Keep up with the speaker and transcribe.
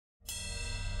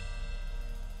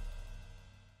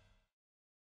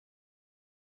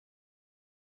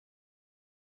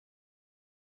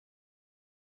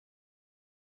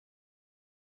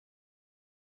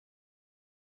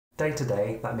Day to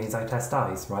day, that means I test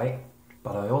eyes, right?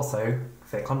 But I also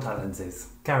fit contact lenses,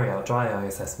 carry out dry eye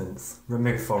assessments,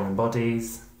 remove foreign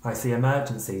bodies. I see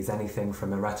emergencies, anything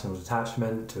from a retinal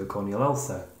detachment to a corneal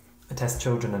ulcer. I test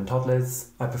children and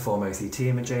toddlers, I perform OCT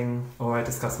imaging, or I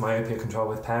discuss myopia control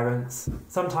with parents.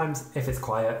 Sometimes, if it's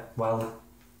quiet, well,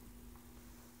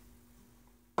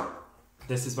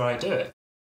 this is where I do it.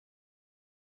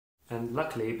 And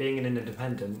luckily, being an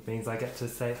independent means I get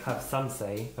to have some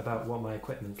say about what my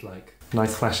equipment's like.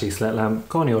 Nice flashy slit lamp,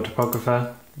 corneal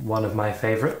topographer, one of my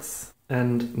favourites,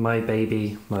 and my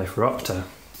baby Micropter,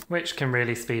 which can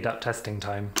really speed up testing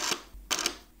time.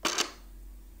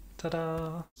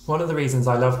 Ta-da! One of the reasons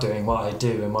I love doing what I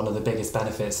do, and one of the biggest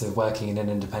benefits of working in an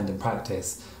independent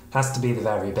practice, has to be the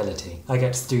variability. I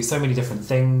get to do so many different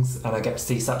things, and I get to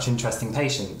see such interesting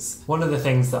patients. One of the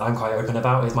things that I'm quite open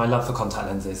about is my love for contact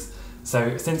lenses.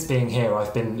 So since being here,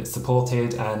 I've been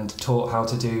supported and taught how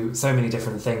to do so many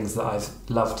different things that I've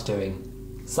loved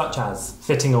doing, such as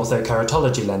fitting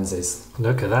orthokeratology lenses.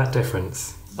 Look at that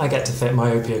difference. I get to fit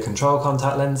myopia control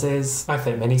contact lenses, I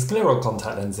fit mini scleral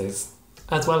contact lenses,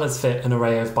 as well as fit an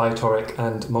array of bitoric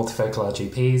and multifocal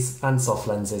RGPs and soft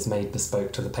lenses made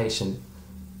bespoke to the patient.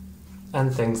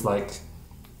 And things like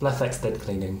Blefex lid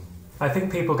cleaning. I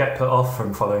think people get put off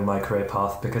from following my career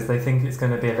path because they think it's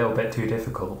going to be a little bit too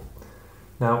difficult.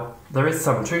 Now, there is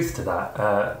some truth to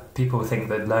that. People think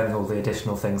that learning all the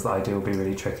additional things that I do will be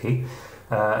really tricky,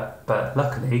 but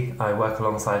luckily I work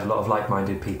alongside a lot of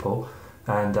like-minded people,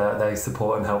 and they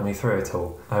support and help me through it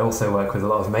all. I also work with a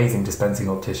lot of amazing dispensing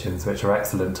opticians which are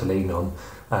excellent to lean on,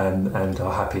 and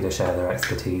are happy to share their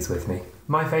expertise with me.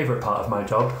 My favourite part of my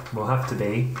job will have to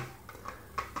be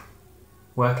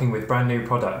working with brand new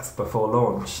products before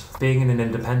launch. Being an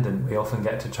independent, we often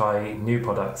get to try new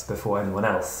products before anyone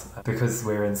else because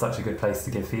we're in such a good place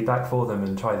to give feedback for them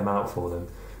and try them out for them.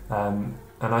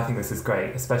 And I think this is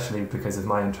great, especially because of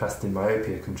my interest in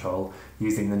myopia control.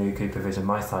 Using the new Cooper Vision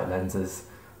MiSight lens has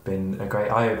been a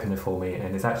great eye-opener for me,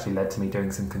 and it's actually led to me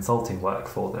doing some consulting work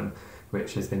for them,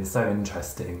 which has been so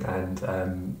interesting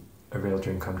and a real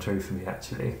dream come true for me,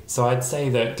 actually. So I'd say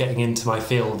that getting into my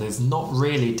field is not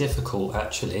really difficult,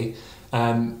 actually.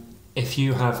 If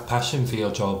you have passion for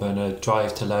your job and a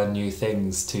drive to learn new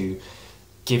things, to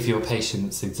give your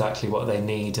patients exactly what they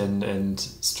need and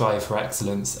strive for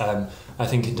excellence, I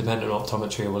think independent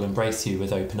optometry will embrace you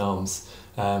with open arms,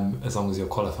 as long as you're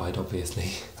qualified,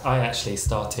 obviously. I actually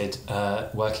started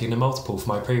working in a multiple for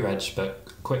my pre-reg, but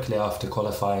quickly after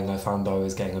qualifying I found I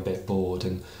was getting a bit bored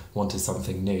and wanted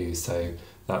something new, so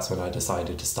that's when I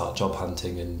decided to start job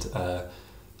hunting, and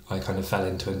I kind of fell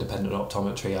into independent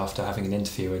optometry after having an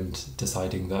interview and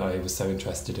deciding that I was so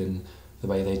interested in the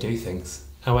way they do things.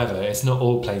 However, it's not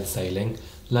all plain sailing.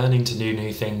 Learning to do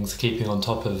new things, keeping on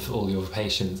top of all your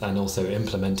patients, and also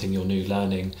implementing your new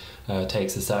learning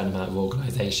takes a certain amount of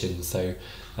organisation, so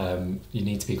you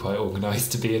need to be quite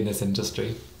organised to be in this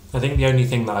industry. I think the only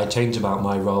thing that I change about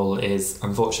my role is,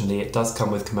 unfortunately, it does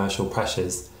come with commercial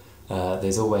pressures.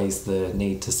 There's always the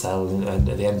need to sell, and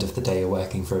at the end of the day you're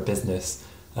working for a business,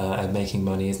 and making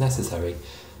money is necessary.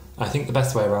 I think the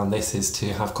best way around this is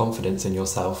to have confidence in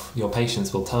yourself. Your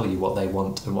patients will tell you what they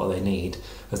want and what they need.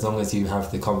 As long as you have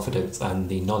the confidence and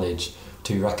the knowledge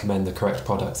to recommend the correct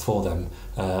products for them,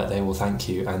 they will thank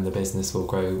you and the business will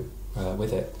grow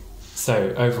with it.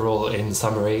 So overall, in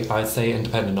summary, I'd say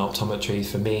independent optometry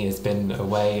for me has been a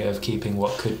way of keeping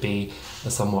what could be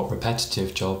a somewhat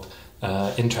repetitive job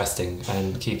interesting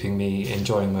and keeping me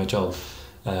enjoying my job.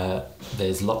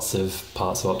 There's lots of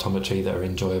parts of optometry that are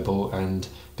enjoyable, and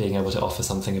being able to offer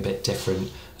something a bit different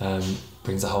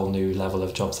brings a whole new level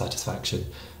of job satisfaction.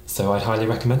 So I'd highly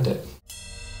recommend it.